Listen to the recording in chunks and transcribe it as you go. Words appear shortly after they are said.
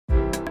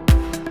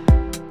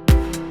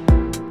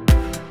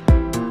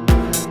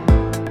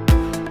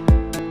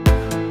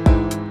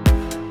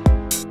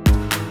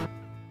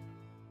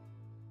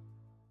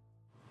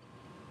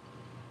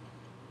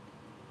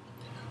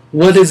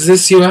What is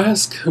this, you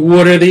ask?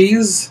 What are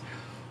these?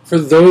 For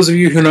those of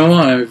you who know,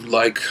 I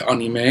like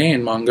anime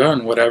and manga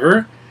and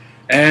whatever.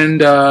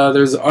 And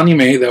there's an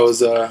anime that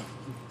was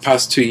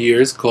past 2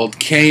 years called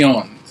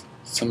K-On!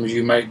 Some of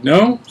you might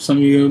know, some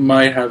of you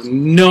might have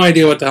no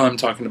idea what the hell I'm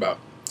talking about.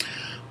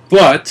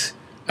 But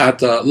at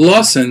the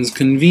Lawsons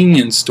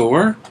convenience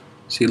store,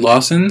 see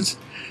Lawsons,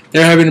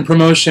 they're having a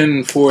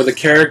promotion for the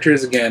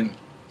characters again.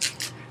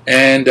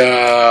 And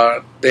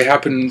they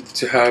happen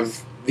to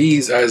have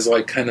these as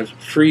like kind of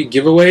free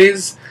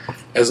giveaways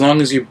as long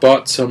as you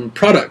bought some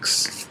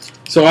products.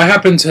 So I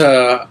happen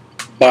to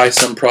buy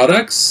some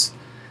products,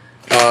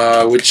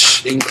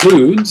 which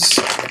includes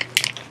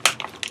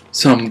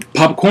some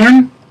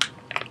popcorn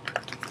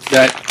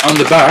that on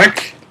the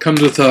back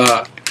comes with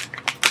a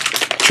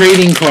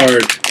trading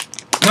card.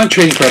 Not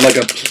trading card, like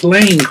a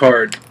playing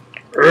card.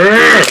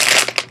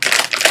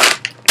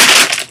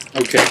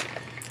 Okay.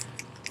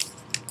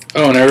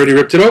 Oh, and I already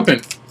ripped it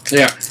open.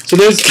 Yeah. So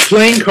there's a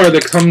playing card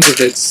that comes with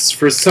it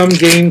for some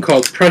game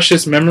called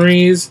Precious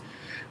Memories.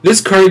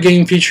 This card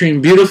game featuring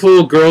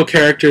beautiful girl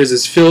characters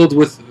is filled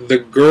with the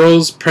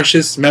girls'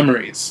 precious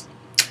memories.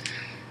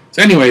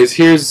 So anyways,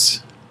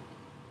 here's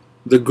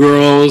the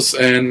girls,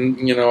 and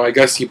you know, I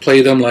guess you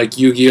play them like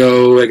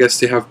Yu-Gi-Oh! I guess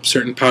they have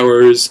certain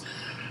powers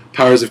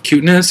of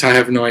cuteness. I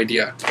have no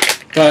idea,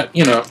 but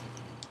you know,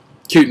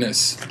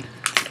 cuteness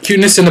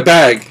in a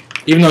bag,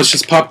 even though it's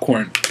just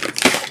popcorn.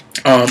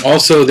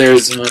 Also,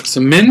 there's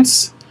some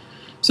mints.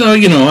 So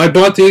you know, I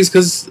bought these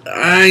because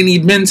I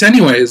need mints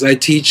anyways. I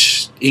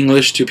teach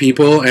English to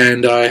people,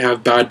 and I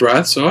have bad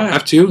breath, so I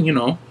have to, you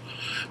know,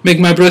 make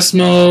my breath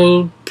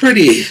smell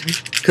pretty,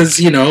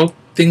 because you know,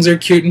 things are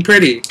cute and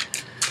pretty.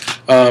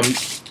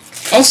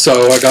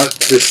 Also, I got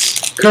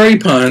this curry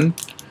pun,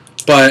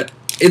 but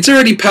it's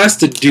already past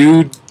the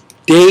due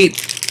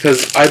date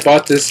because I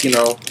bought this, you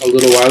know, a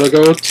little while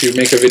ago to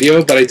make a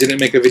video, but I didn't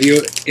make a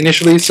video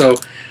initially, so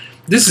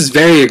this is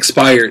very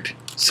expired.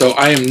 So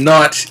I am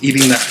not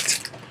eating that.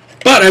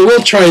 But I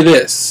will try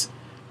this.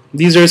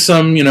 These are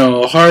some, you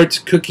know,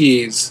 heart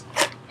cookies.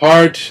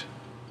 Heartful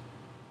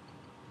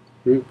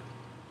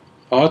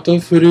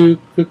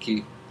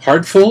cookie.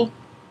 Heartful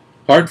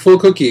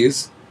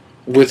cookies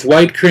with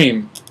white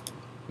cream.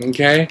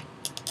 Okay?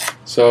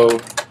 So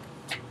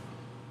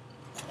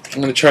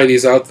I'm going to try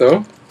these out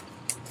though.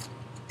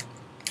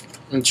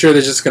 I'm sure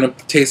they're just going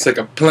to taste like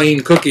a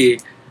plain cookie.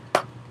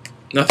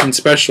 Nothing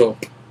special.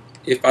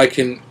 If I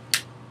can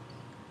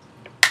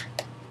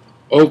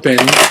open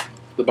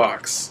the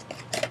box.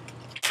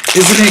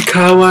 Isn't it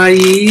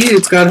kawaii?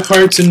 It's got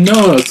hearts and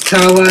notes.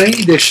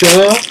 Kawaii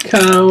desho?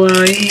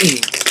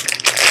 Kawaii.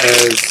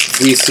 As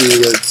DC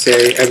would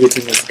say,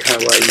 everything is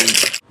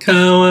kawaii.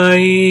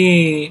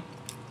 Kawaii.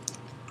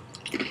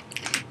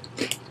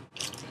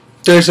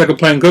 Tastes like a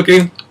plain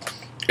cookie.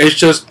 It's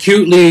just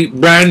cutely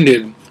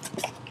branded.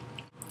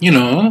 You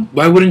know,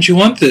 why wouldn't you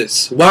want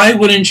this? Why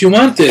wouldn't you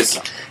want this?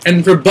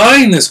 And for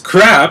buying this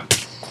crap,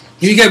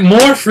 you get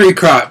more free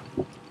crap.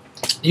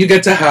 You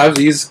get to have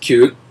these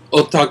cute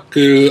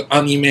otaku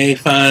anime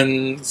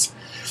fans.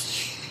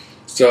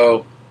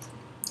 So,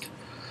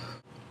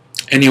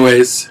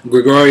 anyways,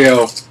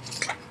 Gregorio,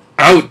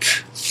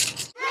 out.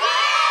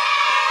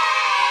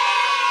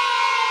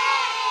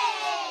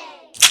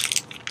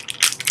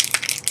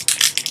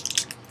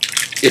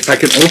 If I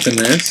can open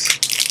this.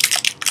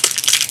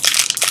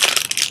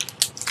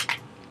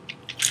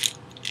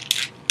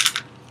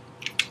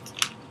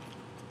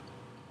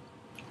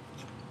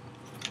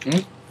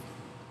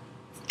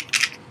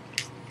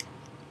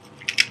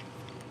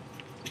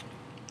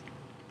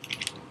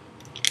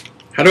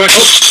 How do I...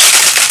 Oh!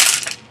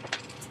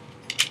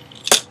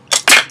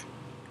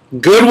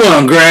 Good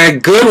one,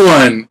 Greg. Good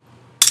one.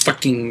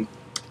 Fucking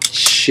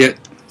shit.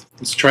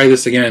 Let's try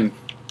this again.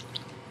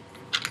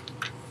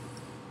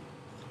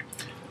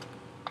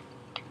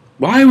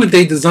 Why would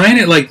they design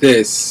it like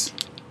this?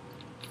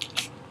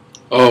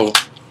 Oh,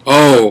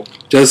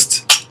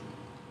 just...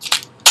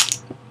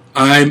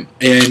 I'm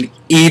an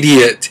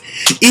idiot.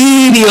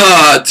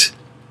 Idiot!